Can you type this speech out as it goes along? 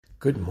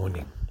Good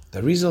morning.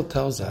 The Rizal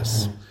tells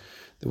us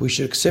that we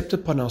should accept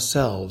upon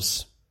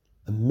ourselves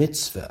a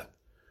mitzvah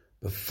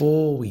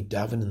before we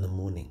daven in the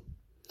morning.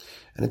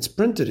 And it's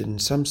printed in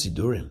some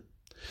Sidurim.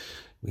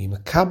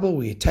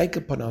 We take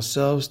upon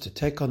ourselves to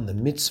take on the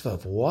mitzvah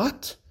of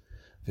what?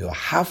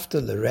 V'ohavta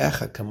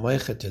l'recha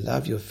kamoicha, to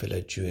love your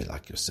fellow Jew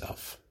like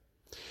yourself.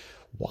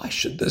 Why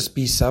should this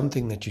be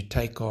something that you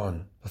take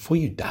on before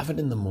you daven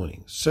in the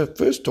morning? So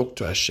first talk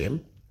to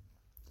Hashem,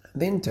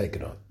 and then take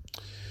it on.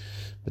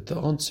 But the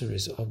answer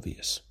is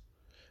obvious.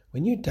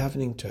 When you're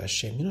davening to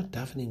Hashem, you're not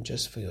davening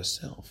just for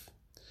yourself.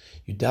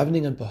 You're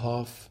davening on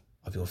behalf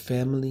of your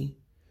family,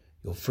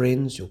 your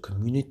friends, your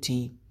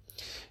community,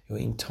 your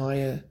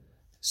entire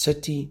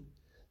city,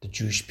 the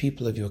Jewish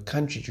people of your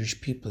country, Jewish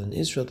people in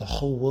Israel, the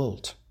whole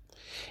world.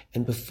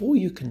 And before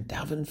you can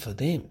daven for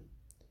them,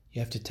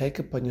 you have to take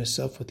upon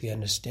yourself with the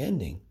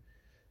understanding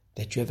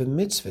that you have a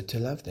mitzvah to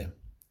love them.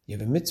 You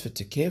have a mitzvah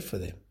to care for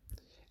them.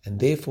 And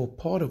therefore,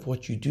 part of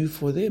what you do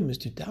for them is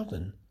to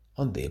daven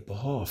on their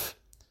behalf.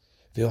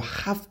 I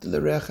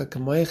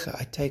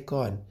take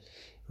on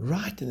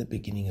right in the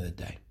beginning of the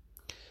day.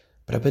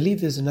 But I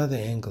believe there's another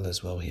angle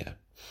as well here.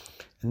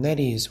 And that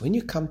is, when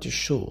you come to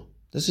shul,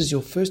 this is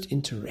your first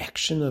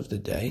interaction of the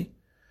day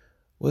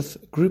with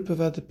a group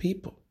of other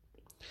people.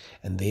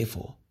 And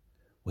therefore,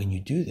 when you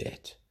do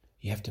that,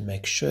 you have to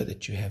make sure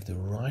that you have the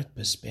right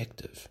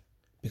perspective.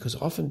 Because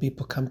often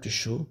people come to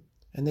shul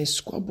and they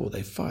squabble,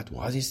 they fight.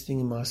 Why is he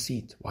sitting in my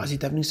seat? Why is he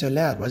davening so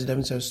loud? Why is he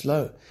davening so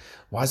slow?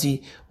 Why is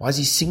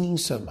he singing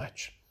so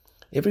much?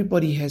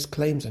 Everybody has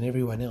claims on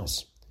everyone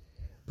else.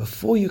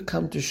 Before you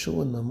come to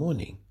shul in the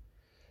morning,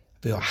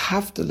 I'm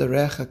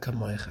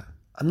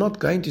not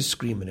going to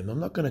scream at him. I'm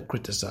not going to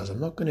criticize. I'm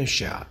not going to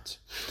shout.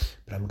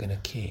 But I'm going to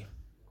care.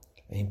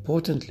 And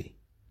importantly,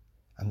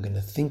 I'm going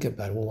to think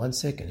about, well, 1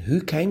 second,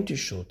 who came to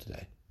shul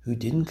today? Who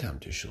didn't come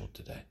to shul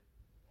today?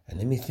 And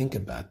let me think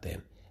about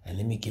them. And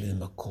let me give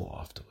them a call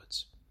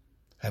afterwards.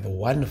 Have a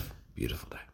wonderful, beautiful day.